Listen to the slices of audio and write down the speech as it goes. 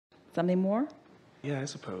Something more? Yeah, I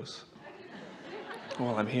suppose.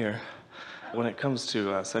 Well, I'm here. When it comes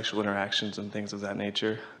to sexual interactions and things of that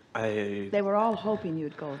nature, They were all hoping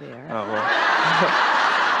you'd go there. Oh, well.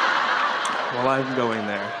 Well, I'm going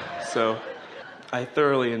there. So I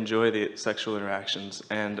thoroughly enjoy the sexual interactions,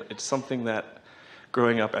 and it's something that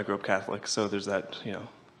growing up, I grew up Catholic, so there's that,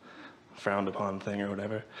 frowned upon thing or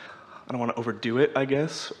whatever. I don't want to overdo it, I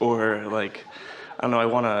guess, or like, I don't know, I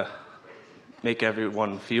want to make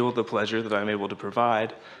everyone feel the pleasure that I'm able to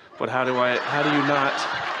provide, but how do you not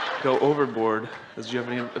go overboard? Do you have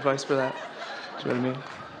any advice for that? Do you know what I mean?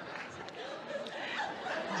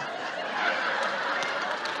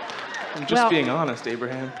 I'm just being honest,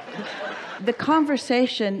 Abraham. The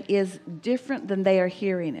conversation is different than they are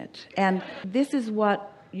hearing it. And this is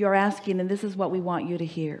what you're asking, and this is what we want you to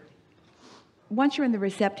hear. Once you're in the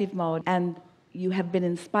receptive mode and you have been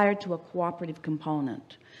inspired to a cooperative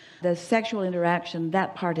component, the sexual interaction,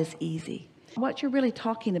 that part is easy. What you're really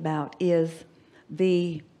talking about is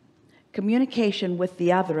the communication with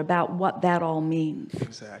the other about what that all means.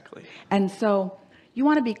 Exactly. And so you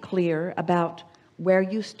want to be clear about where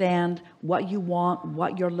you stand, what you want,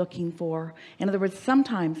 what you're looking for. In other words,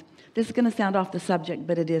 sometimes, this is going to sound off the subject,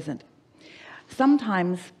 but it isn't.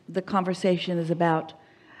 Sometimes the conversation is about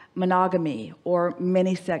monogamy or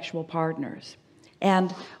many sexual partners.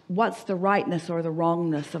 And what's the rightness or the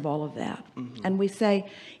wrongness of all of that? Mm-hmm. And we say,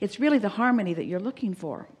 it's really the harmony that you're looking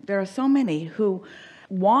for. There are so many who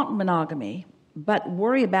want monogamy, but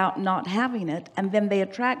worry about not having it, and then they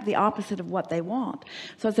attract the opposite of what they want.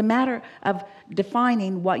 So it's a matter of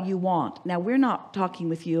defining what you want. Now, we're not talking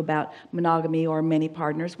with you about monogamy or many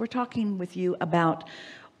partners. We're talking with you about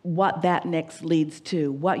what that next leads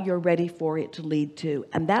to, what you're ready for it to lead to.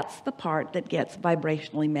 And that's the part that gets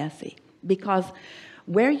vibrationally messy, because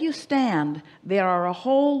where you stand, there are a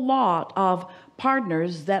whole lot of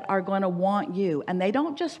partners that are going to want you, and they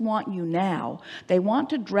don't just want you now, they want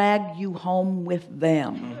to drag you home with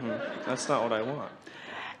them. Mm-hmm. That's not what I want.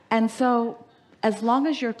 And so as long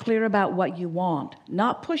as you're clear about what you want,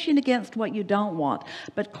 not pushing against what you don't want,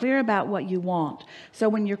 but clear about what you want. So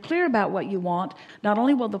when you're clear about what you want, not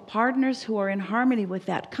only will the partners who are in harmony with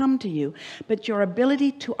that come to you, but your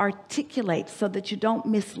ability to articulate so that you don't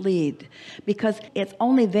mislead, because it's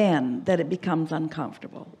only then that it becomes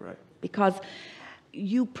uncomfortable. Right. Because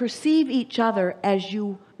you perceive each other as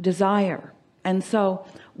you desire. And so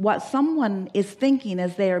what someone is thinking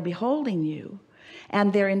as they are beholding you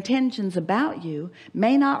and their intentions about you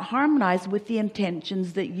may not harmonize with the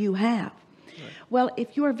intentions that you have. Right. Well,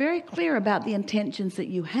 if you are very clear about the intentions that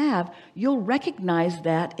you have, you'll recognize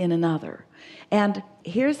that in another. And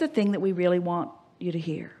here's the thing that we really want you to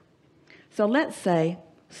hear. So let's say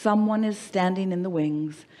someone is standing in the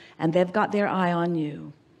wings and they've got their eye on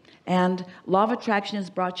you, and law of attraction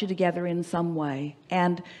has brought you together in some way,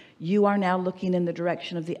 and you are now looking in the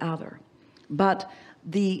direction of the other. But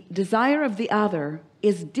the desire of the other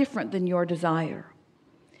is different than your desire.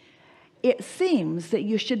 It seems that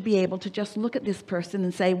you should be able to just look at this person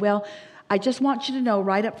and say, well, I just want you to know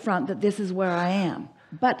right up front that this is where I am.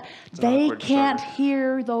 But they can't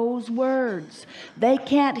hear those words. They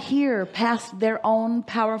can't hear past their own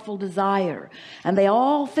powerful desire. And they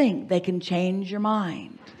all think they can change your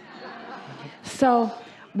mind. So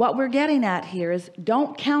what we're getting at here is,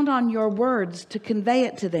 don't count on your words to convey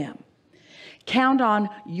it to them. Count on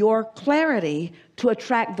your clarity to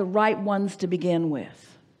attract the right ones to begin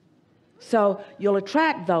with. So you'll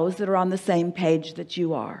attract those that are on the same page that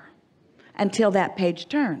you are until that page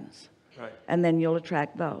turns. Right. And then you'll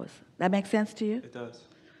attract those. That makes sense to you? It does.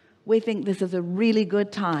 We think this is a really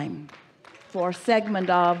good time for a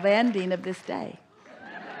segment of ending of this day.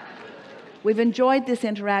 We've enjoyed this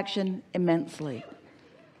interaction immensely.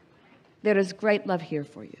 There is great love here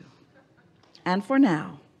for you. And for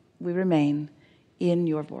now, we remain in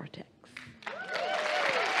your vortex.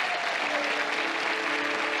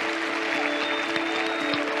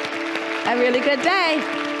 A really good day.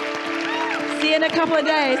 See you in a couple of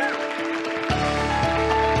days.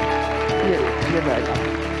 You're very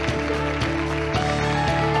welcome.